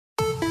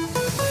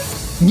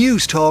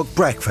News Talk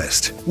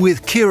Breakfast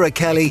with Ciara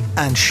Kelly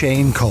and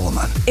Shane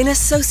Coleman. In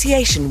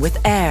association with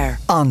AIR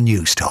On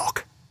News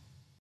Talk.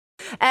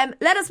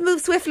 Let us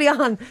move swiftly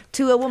on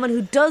to a woman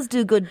who does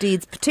do good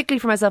deeds, particularly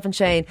for myself and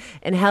Shane,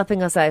 in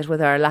helping us out with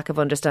our lack of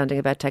understanding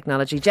about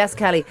technology. Jess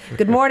Kelly,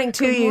 good morning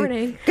to you.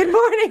 Morning. Good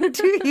morning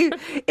to you.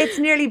 It's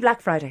nearly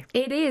Black Friday.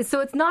 It is. So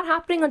it's not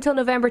happening until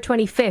November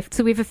 25th.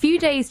 So we have a few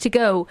days to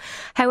go.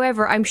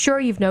 However, I'm sure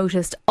you've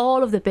noticed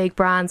all of the big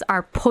brands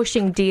are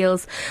pushing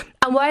deals.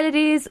 And while it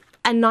is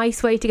a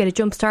nice way to get a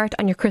jump start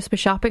on your Christmas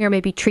shopping, or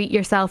maybe treat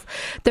yourself,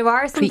 there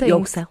are some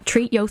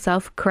treat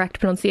yourself, correct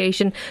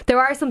pronunciation. There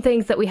are some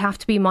things that we have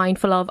to be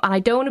mindful of, and I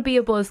don't want to be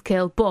a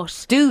buzzkill,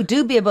 but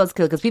do be a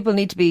buzzkill, because people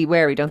need to be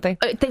wary, don't they?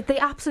 They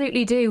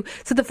absolutely do.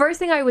 So the first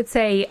thing I would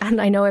say,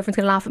 and I know everyone's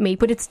going to laugh at me,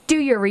 but it's do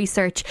your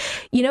research.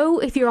 You know,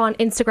 if you're on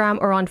Instagram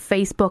or on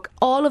Facebook,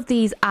 all of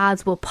these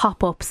ads will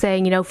pop up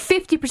saying,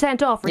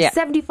 50% off or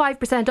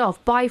 75%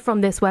 off, buy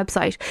from this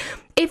website.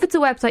 If it's a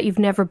website you've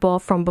never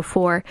bought from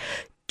before,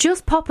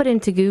 just pop it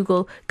into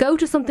Google, go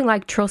to something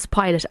like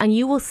Trustpilot, and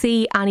you will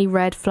see any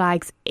red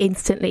flags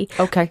instantly.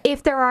 Okay.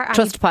 If there are any...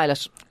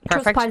 Trustpilot.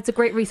 Perfect. Trustpilot's a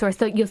great resource.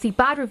 So you'll see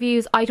bad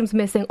reviews, items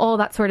missing, all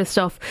that sort of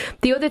stuff.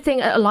 The other thing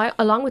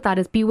along with that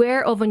is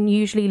beware of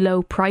unusually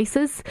low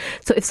prices.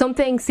 So if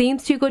something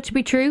seems too good to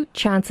be true,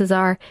 chances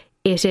are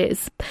it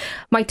is.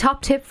 My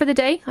top tip for the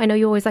day, I know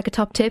you always like a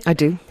top tip. I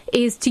do.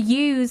 Is to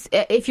use,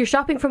 if you're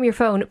shopping from your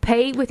phone,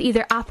 pay with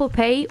either Apple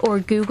Pay or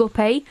Google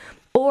Pay.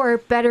 Or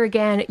better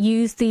again,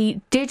 use the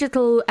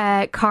digital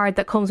card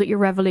that comes with your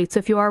Revolut. So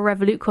if you are a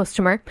Revolut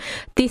customer,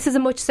 this is a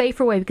much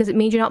safer way, because it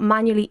means you're not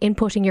manually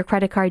inputting your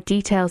credit card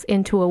details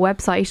into a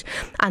website.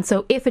 And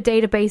so if a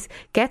database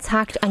gets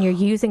hacked and you're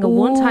using a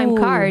one-time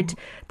card,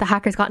 the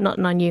hacker's got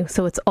nothing on you.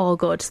 So it's all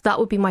good. So that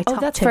would be my top tip.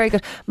 Oh, that's very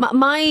good.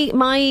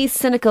 My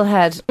cynical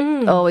head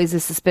always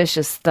is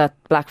suspicious that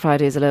Black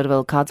Friday is a load of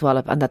old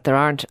codswallop, and that there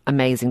aren't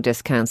amazing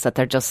discounts, that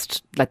they're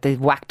just like they've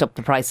whacked up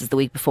the prices the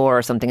week before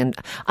or something. And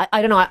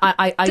I don't know.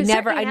 I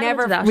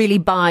never really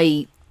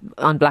buy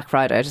on Black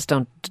Friday. I just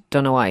don't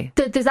know why.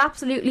 There's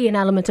absolutely an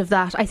element of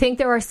that. I think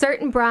there are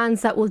certain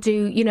brands that will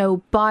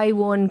do, buy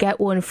one, get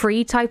one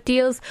free type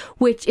deals,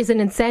 which is an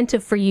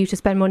incentive for you to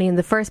spend money in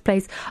the first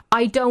place.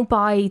 I don't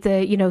buy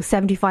the,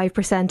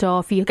 75%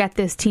 off, you'll get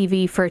this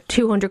TV for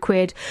 200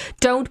 quid.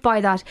 Don't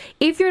buy that.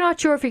 If you're not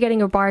sure if you're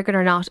getting a bargain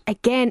or not,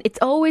 again, it's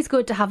always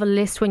good to have a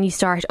list when you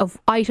start of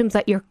items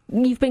that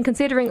you've been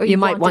considering, or you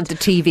might want a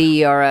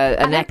TV or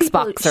an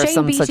Xbox or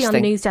some such thing. Shane Beatty on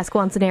the news desk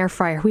wants an air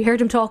fryer. We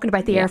heard him talking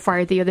about the air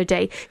fryer the other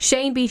day.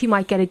 Shane Beatty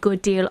might get a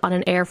good deal on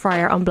an air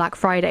fryer on Black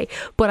Friday,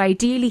 but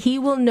ideally he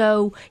will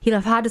know, he'll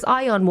have had his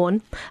eye on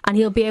one, and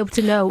he'll be able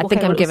to know. I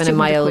think I'm giving him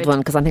my old one,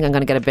 because I think I'm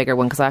going to get a bigger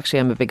one, because actually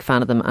I'm a big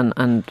fan of them,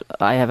 and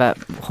I have a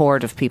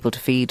horde of people to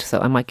feed, so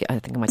I might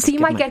so you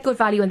might get good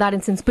value in that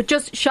instance. But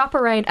just shop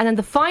around. And then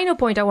the final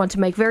point I want to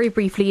make very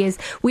briefly is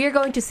we are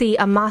going to see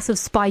a massive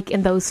spike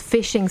in those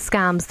phishing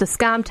scams, the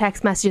scam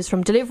text messages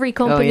from delivery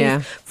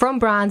companies, from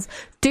brands.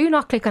 Do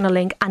not click on a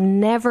link, and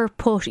never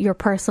put your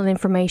personal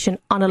information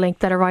on a link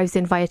that arrives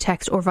in via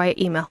text or via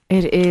email.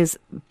 It is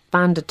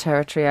bandit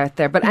territory out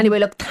there. But anyway,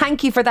 look,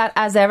 thank you for that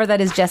as ever. That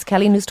is Jess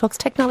Kelly, News Talk's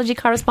technology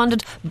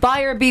correspondent.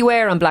 Buyer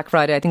beware on Black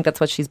Friday. I think that's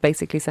what she's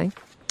basically saying.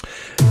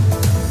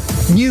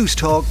 News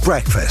Talk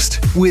Breakfast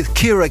with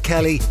Ciara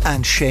Kelly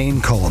and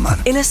Shane Coleman.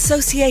 in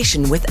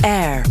association with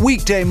AIR.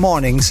 Weekday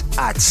mornings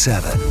at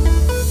 7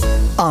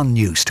 on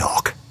News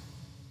Talk.